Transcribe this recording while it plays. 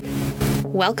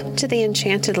Welcome to the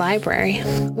Enchanted Library,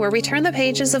 where we turn the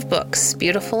pages of books,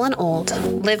 beautiful and old,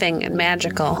 living and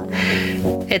magical.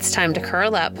 It's time to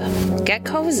curl up, get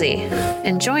cozy,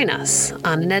 and join us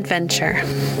on an adventure.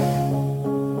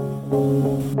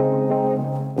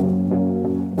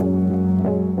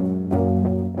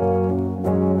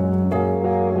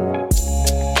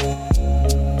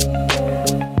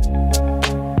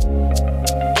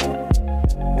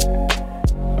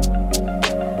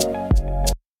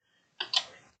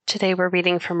 Today we're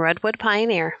reading from Redwood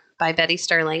Pioneer by Betty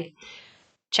Sterling.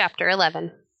 Chapter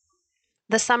 11.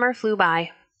 The summer flew by.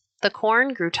 The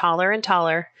corn grew taller and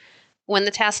taller. When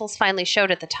the tassels finally showed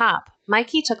at the top,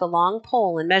 Mikey took a long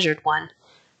pole and measured one.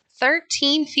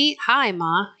 13 feet high,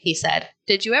 Ma, he said.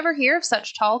 Did you ever hear of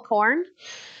such tall corn?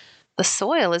 The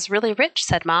soil is really rich,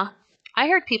 said Ma. I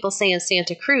heard people say in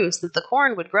Santa Cruz that the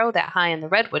corn would grow that high in the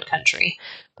Redwood country,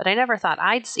 but I never thought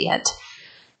I'd see it.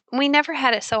 We never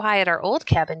had it so high at our old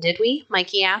cabin, did we?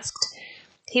 Mikey asked.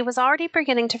 He was already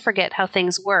beginning to forget how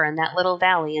things were in that little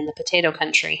valley in the potato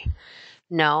country.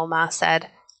 No, Ma said.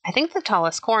 I think the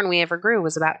tallest corn we ever grew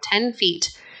was about 10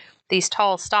 feet. These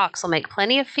tall stalks will make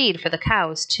plenty of feed for the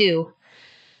cows, too.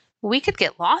 We could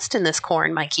get lost in this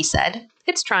corn, Mikey said.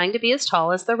 It's trying to be as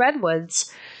tall as the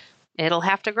redwoods. It'll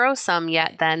have to grow some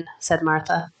yet, then, said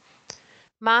Martha.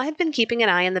 Ma had been keeping an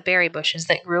eye on the berry bushes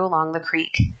that grew along the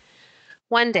creek.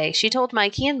 One day, she told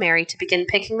Mikey and Mary to begin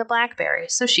picking the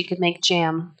blackberries so she could make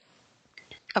jam.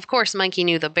 Of course, Mikey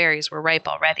knew the berries were ripe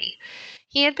already.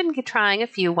 He had been trying a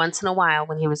few once in a while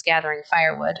when he was gathering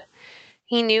firewood.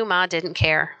 He knew Ma didn't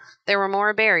care. There were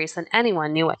more berries than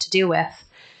anyone knew what to do with.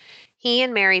 He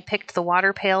and Mary picked the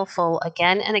water pail full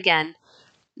again and again.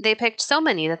 They picked so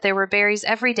many that there were berries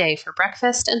every day for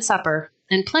breakfast and supper,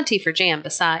 and plenty for jam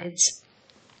besides.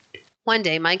 One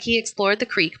day, Mikey explored the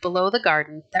creek below the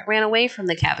garden that ran away from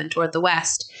the cabin toward the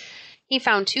west. He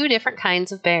found 2 different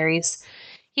kinds of berries.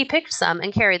 He picked some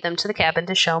and carried them to the cabin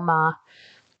to show Ma.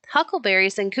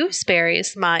 Huckleberries and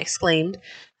gooseberries, Ma exclaimed.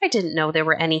 I didn't know there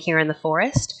were any here in the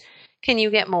forest. Can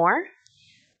you get more?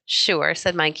 Sure,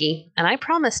 said Mikey, and I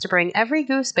promise to bring every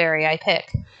gooseberry I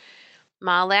pick.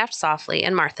 Ma laughed softly,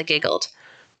 and Martha giggled.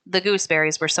 The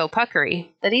gooseberries were so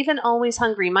puckery that even always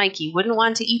hungry Mikey wouldn't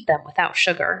want to eat them without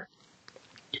sugar.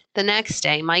 The next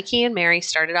day, Mikey and Mary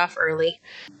started off early.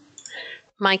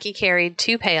 Mikey carried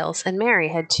 2 pails, and Mary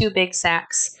had 2 big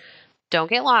sacks. Don't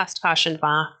get lost, cautioned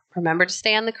Ma. Remember to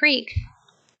stay on the creek.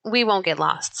 We won't get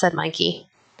lost, said Mikey.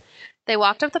 They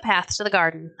walked up the path to the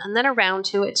garden, and then around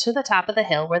to the top of the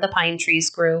hill where the pine trees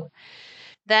grew.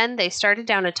 Then they started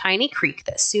down a tiny creek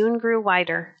that soon grew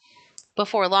wider.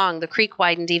 Before long, the creek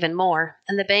widened even more,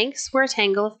 and the banks were a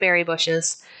tangle of berry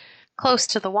bushes. Close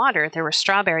to the water, there were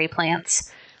strawberry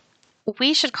plants.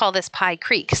 We should call this Pie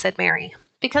Creek, said Mary,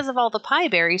 because of all the pie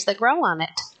berries that grow on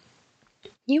it.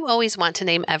 You always want to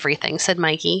name everything, said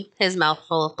Mikey, his mouth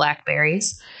full of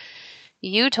blackberries.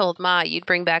 You told Ma you'd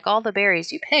bring back all the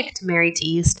berries you picked, Mary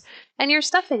teased, and you're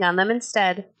stuffing on them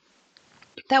instead.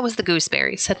 That was the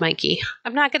gooseberries, said Mikey.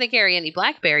 I'm not going to carry any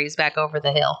blackberries back over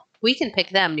the hill. We can pick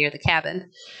them near the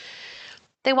cabin.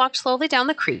 They walked slowly down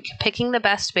the creek, picking the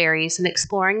best berries and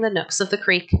exploring the nooks of the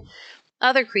creek.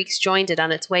 Other creeks joined it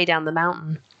on its way down the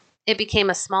mountain. It became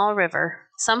a small river,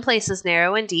 some places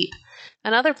narrow and deep,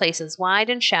 and other places wide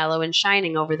and shallow and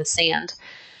shining over the sand.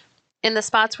 In the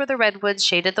spots where the redwoods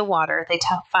shaded the water, they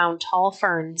found tall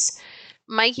ferns.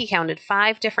 Mikey counted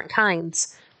 5 different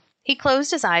kinds. He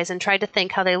closed his eyes and tried to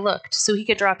think how they looked so he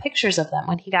could draw pictures of them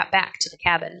when he got back to the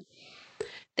cabin.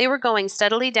 They were going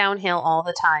steadily downhill all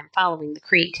the time, following the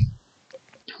creek.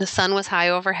 The sun was high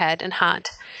overhead and hot.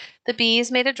 The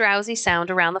bees made a drowsy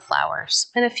sound around the flowers,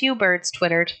 and a few birds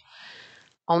twittered.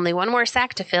 Only 1 more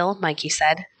sack to fill, Mikey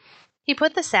said. He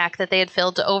put the sack that they had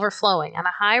filled to overflowing on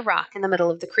a high rock in the middle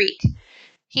of the creek.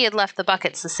 He had left the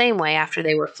buckets the same way after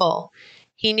they were full.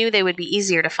 He knew they would be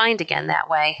easier to find again that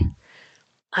way.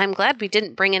 I'm glad we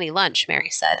didn't bring any lunch,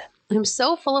 Mary said. I'm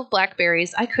so full of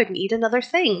blackberries I couldn't eat another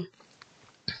thing.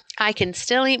 I can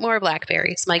still eat more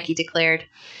blackberries, Mikey declared.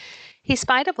 He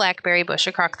spied a blackberry bush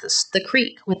across the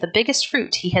creek with the biggest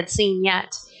fruit he had seen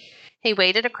yet. He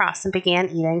waded across and began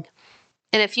eating.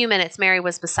 In a few minutes, Mary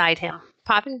was beside him,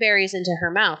 popping berries into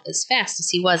her mouth as fast as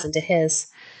he was into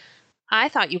his. I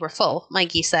thought you were full,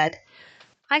 Mikey said.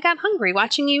 I got hungry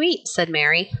watching you eat, said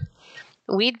Mary.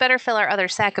 We'd better fill our other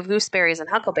sack of gooseberries and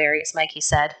huckleberries, Mikey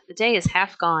said. The day is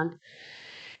half gone.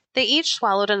 They each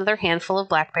swallowed another handful of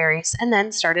blackberries and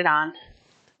then started on.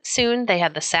 Soon they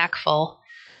had the sack full.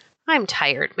 I'm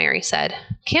tired, Mary said.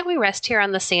 Can't we rest here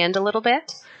on the sand a little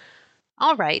bit?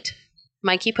 All right.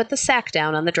 Mikey put the sack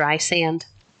down on the dry sand.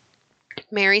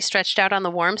 Mary stretched out on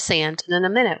the warm sand and in a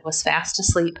minute was fast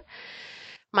asleep.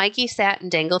 Mikey sat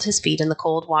and dangled his feet in the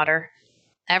cold water.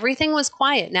 Everything was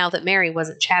quiet now that Mary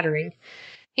wasn't chattering.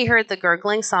 He heard the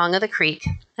gurgling song of the creek,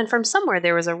 and from somewhere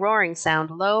there was a roaring sound,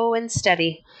 low and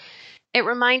steady. It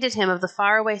reminded him of the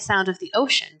faraway sound of the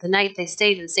ocean the night they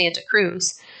stayed in Santa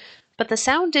Cruz. But the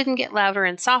sound didn't get louder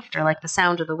and softer like the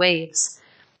sound of the waves.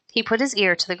 He put his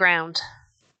ear to the ground.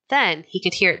 Then he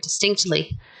could hear it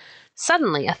distinctly.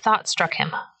 Suddenly a thought struck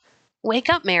him. "Wake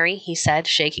up, Mary," he said,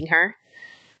 shaking her.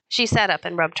 She sat up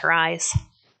and rubbed her eyes.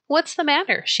 "What's the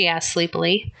matter?" she asked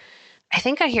sleepily. "I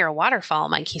think I hear a waterfall,"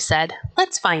 Mikey said.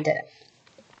 "Let's find it."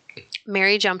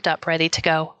 Mary jumped up, ready to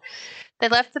go. They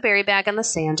left the berry bag on the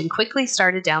sand and quickly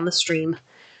started down the stream.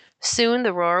 Soon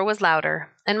the roar was louder,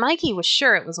 and Mikey was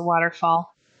sure it was a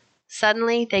waterfall.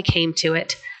 Suddenly they came to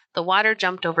it. The water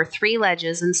jumped over 3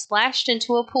 ledges and splashed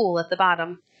into a pool at the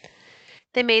bottom.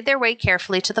 They made their way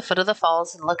carefully to the foot of the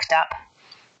falls and looked up.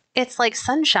 "It's like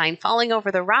sunshine falling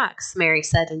over the rocks," Mary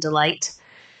said in delight.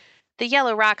 "The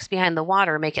yellow rocks behind the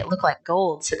water make it look like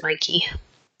gold," said Mikey.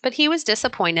 But he was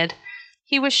disappointed.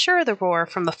 He was sure the roar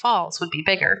from the falls would be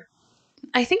bigger.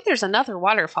 "I think there's another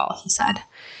waterfall," he said.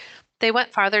 They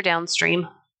went farther downstream.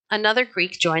 Another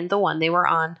creek joined the one they were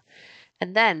on.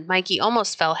 And then Mikey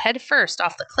almost fell head first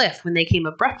off the cliff when they came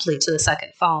abruptly to the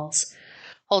second falls.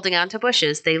 Holding on to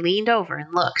bushes, they leaned over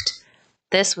and looked.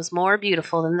 This was more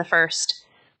beautiful than the first.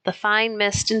 The fine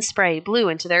mist and spray blew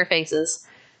into their faces.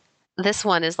 "This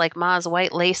one is like Ma's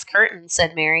white lace curtain,"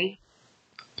 said Mary.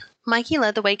 Mikey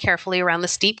led the way carefully around the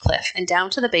steep cliff and down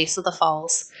to the base of the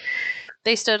falls.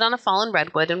 They stood on a fallen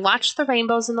redwood and watched the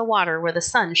rainbows in the water where the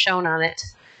sun shone on it.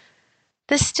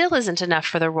 "This still isn't enough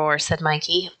for the roar," said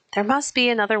Mikey. "There must be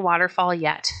another waterfall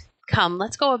yet. Come,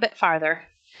 let's go a bit farther."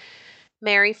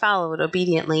 Mary followed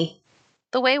obediently.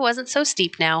 The way wasn't so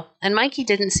steep now, and Mikey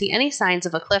didn't see any signs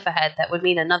of a cliff ahead that would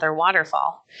mean another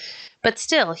waterfall. But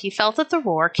still, he felt that the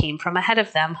roar came from ahead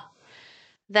of them.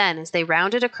 Then, as they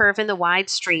rounded a curve in the wide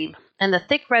stream, and the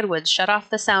thick redwoods shut off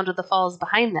the sound of the falls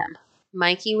behind them,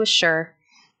 Mikey was sure.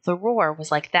 The roar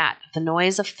was like that of the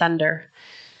noise of thunder.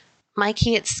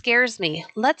 "Mikey, it scares me.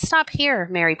 Let's stop here,"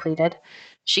 Mary pleaded.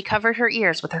 She covered her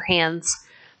ears with her hands.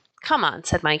 "Come on,"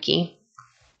 said Mikey.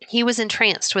 He was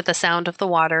entranced with the sound of the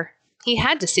water. He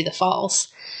had to see the falls.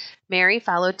 Mary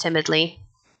followed timidly.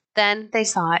 Then they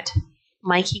saw it.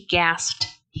 Mikey gasped.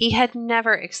 He had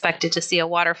never expected to see a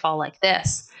waterfall like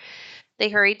this. They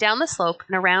hurried down the slope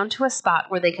and around to a spot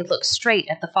where they could look straight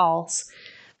at the falls.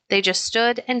 They just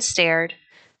stood and stared.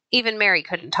 Even Mary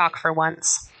couldn't talk for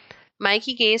once.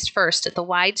 Mikey gazed first at the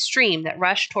wide stream that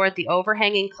rushed toward the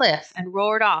overhanging cliff and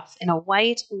roared off in a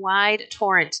white, wide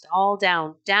torrent all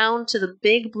down to the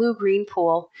big blue-green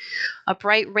pool. A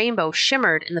bright rainbow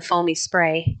shimmered in the foamy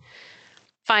spray.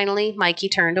 Finally, Mikey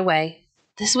turned away.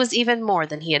 This was even more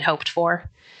than he had hoped for.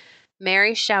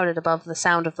 Mary shouted above the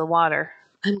sound of the water,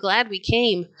 "I'm glad we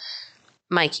came."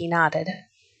 Mikey nodded.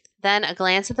 Then a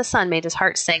glance at the sun made his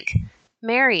heart sink.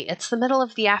 "Mary, it's the middle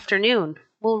of the afternoon.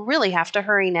 We'll really have to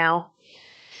hurry now."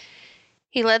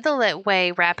 He led the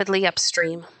way rapidly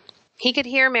upstream. He could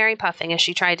hear Mary puffing as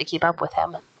she tried to keep up with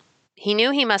him. He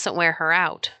knew he mustn't wear her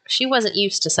out. She wasn't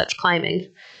used to such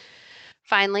climbing.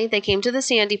 Finally, they came to the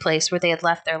sandy place where they had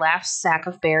left their last sack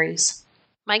of berries.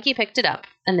 Mikey picked it up,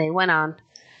 and they went on.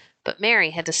 But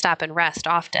Mary had to stop and rest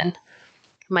often.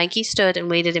 Mikey stood and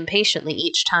waited impatiently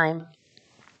each time.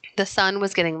 The sun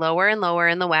was getting lower and lower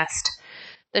in the west.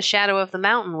 The shadow of the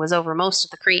mountain was over most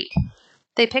of the creek.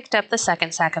 They picked up the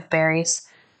second sack of berries.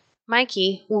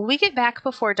 "Mikey, will we get back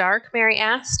before dark?" Mary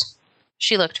asked.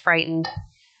 She looked frightened.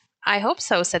 "I hope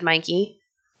so," said Mikey.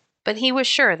 But he was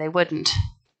sure they wouldn't.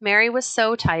 Mary was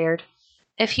so tired.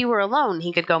 If he were alone,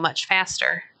 he could go much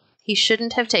faster. He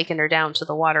shouldn't have taken her down to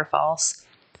the waterfalls.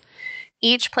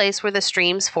 Each place where the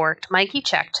streams forked, Mikey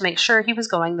checked to make sure he was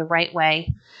going the right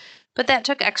way. But that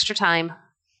took extra time.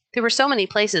 There were so many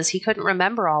places he couldn't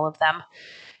remember all of them.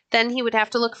 Then he would have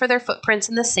to look for their footprints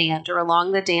in the sand or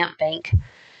along the damp bank.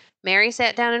 Mary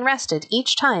sat down and rested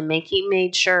each time Mikey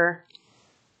made sure.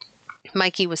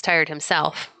 Mikey was tired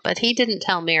himself, but he didn't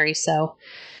tell Mary so.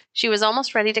 She was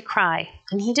almost ready to cry,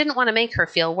 and he didn't want to make her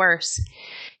feel worse.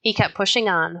 He kept pushing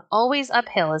on, always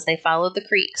uphill as they followed the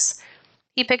creeks.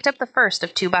 He picked up the first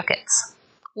of 2 buckets.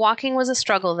 Walking was a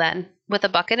struggle then, with a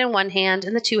bucket in one hand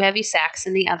and the 2 heavy sacks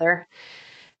in the other.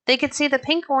 They could see the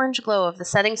pink-orange glow of the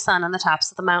setting sun on the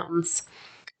tops of the mountains.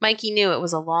 Mikey knew it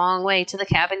was a long way to the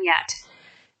cabin yet.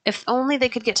 If only they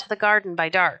could get to the garden by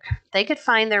dark. They could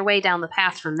find their way down the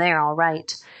path from there all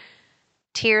right.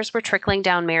 Tears were trickling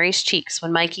down Mary's cheeks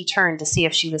when Mikey turned to see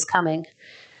if she was coming.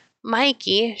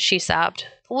 Mikey, she sobbed,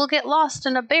 we'll get lost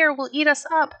and a bear will eat us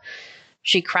up.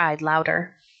 She cried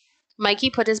louder. Mikey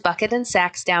put his bucket and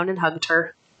sacks down and hugged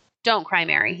her. Don't cry,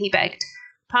 Mary, he begged.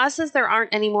 Pa says there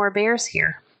aren't any more bears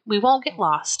here. We won't get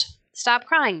lost. Stop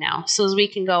crying now, so as we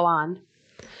can go on.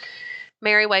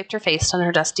 Mary wiped her face on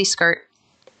her dusty skirt.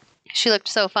 She looked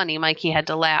so funny, Mikey had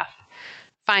to laugh.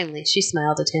 Finally, she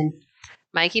smiled at him.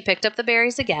 Mikey picked up the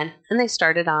berries again, and they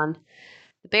started on.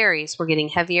 The berries were getting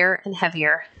heavier and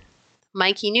heavier.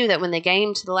 Mikey knew that when they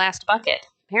came to the last bucket,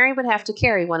 Mary would have to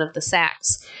carry one of the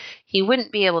sacks. He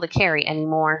wouldn't be able to carry any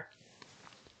more.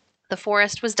 The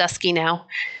forest was dusky now.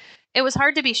 It was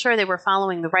hard to be sure they were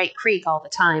following the right creek all the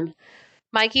time.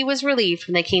 Mikey was relieved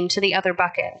when they came to the other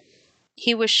bucket.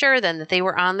 He was sure then that they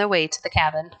were on their way to the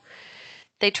cabin.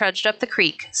 They trudged up the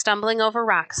creek, stumbling over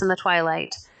rocks in the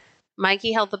twilight.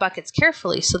 Mikey held the buckets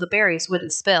carefully so the berries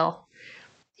wouldn't spill.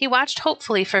 He watched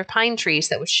hopefully for pine trees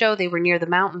that would show they were near the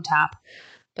mountaintop,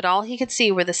 but all he could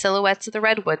see were the silhouettes of the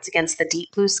redwoods against the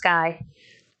deep blue sky.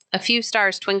 A few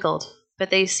stars twinkled, but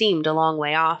they seemed a long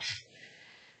way off.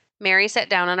 Mary sat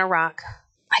down on a rock.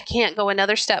 I can't go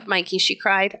another step, Mikey, she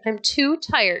cried. I'm too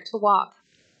tired to walk.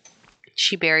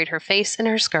 She buried her face in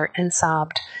her skirt and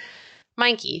sobbed.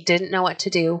 Mikey didn't know what to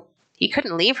do. He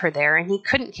couldn't leave her there, and he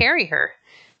couldn't carry her.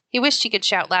 He wished he could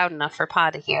shout loud enough for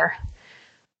Pa to hear.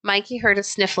 Mikey heard a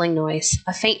sniffling noise,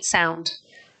 a faint sound.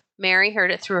 Mary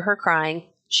heard it through her crying.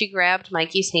 She grabbed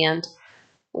Mikey's hand.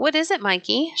 What is it,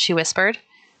 Mikey? She whispered.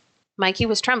 Mikey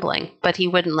was trembling, but he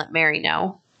wouldn't let Mary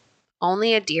know.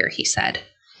 Only a deer, he said.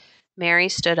 Mary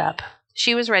stood up.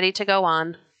 She was ready to go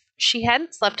on. She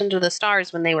hadn't slept under the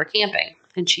stars when they were camping,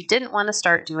 and she didn't want to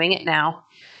start doing it now.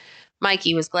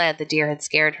 Mikey was glad the deer had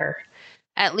scared her.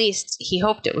 At least, he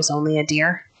hoped it was only a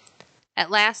deer. At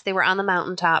last, they were on the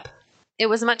mountaintop. It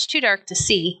was much too dark to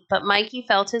see, but Mikey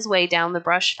felt his way down the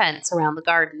brush fence around the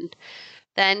garden.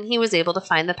 Then he was able to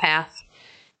find the path.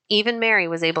 Even Mary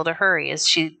was able to hurry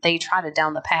as they trotted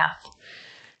down the path.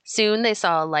 Soon they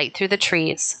saw a light through the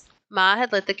trees. Ma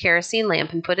had lit the kerosene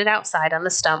lamp and put it outside on the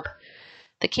stump.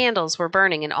 The candles were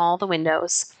burning in all the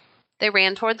windows. They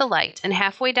ran toward the light, and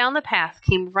halfway down the path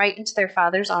came right into their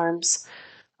father's arms.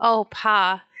 Oh,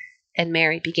 Pa! And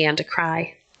Mary began to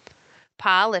cry.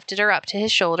 Pa lifted her up to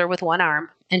his shoulder with one arm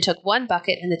and took one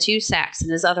bucket and the two sacks in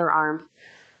his other arm.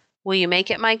 Will you make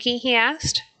it, Mikey? He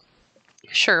asked.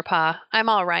 Sure, Pa. I'm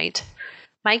all right.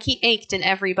 Mikey ached in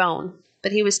every bone,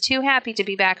 but he was too happy to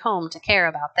be back home to care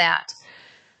about that.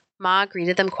 Ma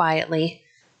greeted them quietly.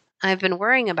 I've been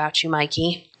worrying about you,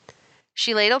 Mikey.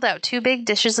 She ladled out 2 big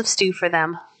dishes of stew for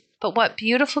them. But what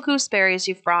beautiful gooseberries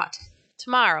you've brought.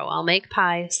 Tomorrow I'll make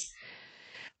pies.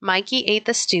 Mikey ate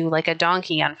the stew like a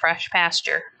donkey on fresh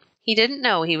pasture. He didn't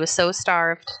know he was so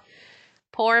starved.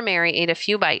 Poor Mary ate a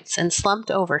few bites and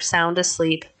slumped over sound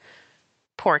asleep.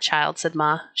 Poor child, said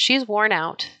Ma. She's worn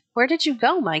out. Where did you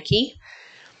go, Mikey?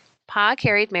 Pa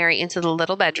carried Mary into the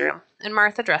little bedroom, and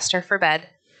Martha dressed her for bed.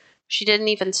 She didn't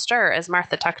even stir as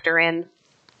Martha tucked her in.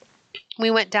 We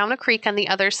went down a creek on the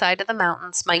other side of the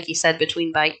mountains, Mikey said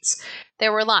between bites.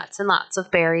 There were lots and lots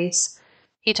of berries.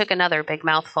 He took another big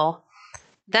mouthful.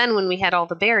 Then when we had all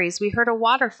the berries, we heard a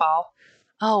waterfall.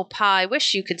 Oh, Pa, I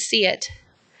wish you could see it.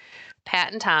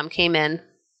 Pat and Tom came in.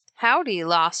 Howdy,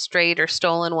 lost, strayed, or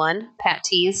stolen one, Pat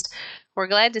teased. We're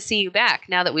glad to see you back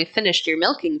now that we've finished your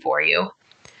milking for you.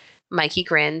 Mikey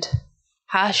grinned.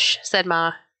 Hush, said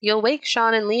Ma. You'll wake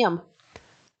Sean and Liam.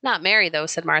 Not Mary, though,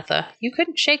 said Martha. You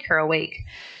couldn't shake her awake.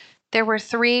 There were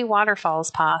 3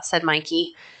 waterfalls, Pa, said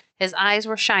Mikey. His eyes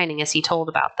were shining as he told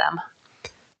about them.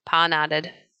 Pa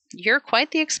nodded. You're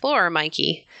quite the explorer,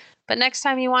 Mikey. But next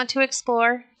time you want to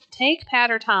explore, take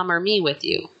Pat or Tom or me with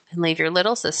you and leave your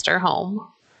little sister home.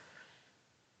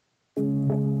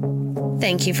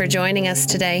 Thank you for joining us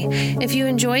today. If you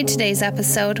enjoyed today's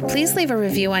episode, please leave a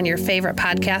review on your favorite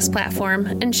podcast platform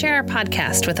and share our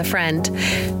podcast with a friend.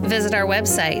 Visit our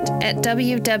website at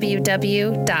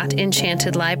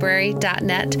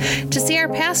www.enchantedlibrary.net to see our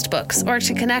past books or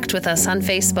to connect with us on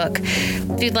Facebook.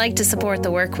 If you'd like to support the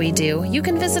work we do, you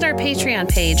can visit our Patreon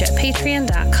page at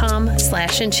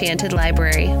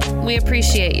patreon.com/enchantedlibrary. We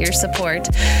appreciate your support.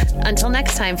 Until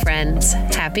next time, friends,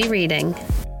 happy reading.